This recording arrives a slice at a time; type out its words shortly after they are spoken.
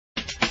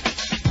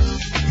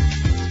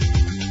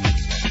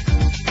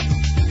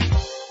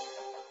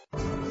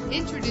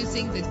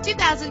Introducing the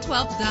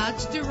 2012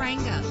 Dodge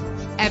Durango.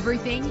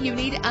 Everything you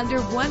need under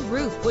one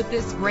roof with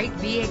this great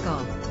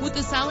vehicle. With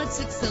a solid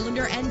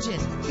 6-cylinder engine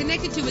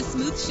connected to a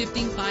smooth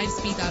shifting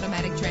 5-speed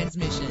automatic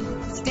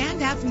transmission.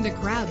 Stand out from the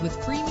crowd with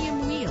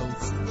premium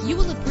wheels. You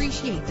will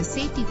appreciate the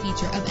safety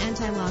feature of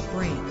anti-lock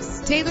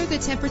brakes. Tailor the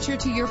temperature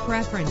to your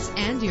preference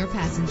and your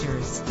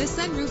passengers. The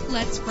sunroof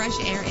lets fresh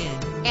air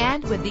in.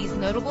 And with these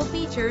notable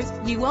features,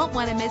 you won't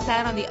want to miss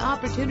out on the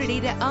opportunity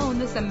to own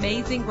this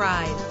amazing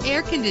ride.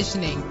 Air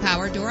conditioning,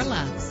 power door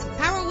locks,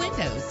 power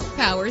windows,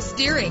 power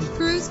steering,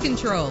 cruise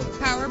control,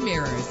 power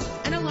mirrors,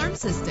 an alarm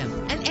system,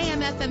 an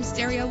AM/FM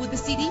stereo with a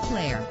CD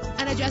player,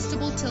 an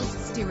adjustable tilt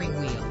steering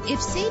wheel. If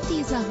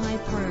safety is a high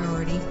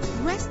priority,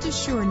 rest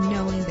assured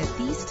knowing that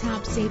these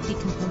top safety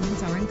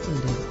components are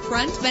included.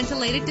 Front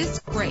ventilated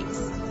disc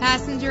brakes,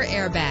 passenger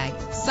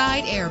airbag,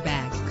 side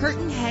airbag,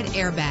 curtain head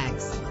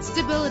airbags,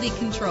 stability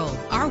control.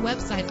 Our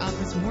website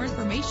offers more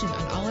information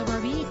on all of our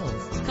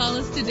vehicles. Call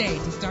us today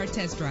to start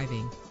test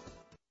driving.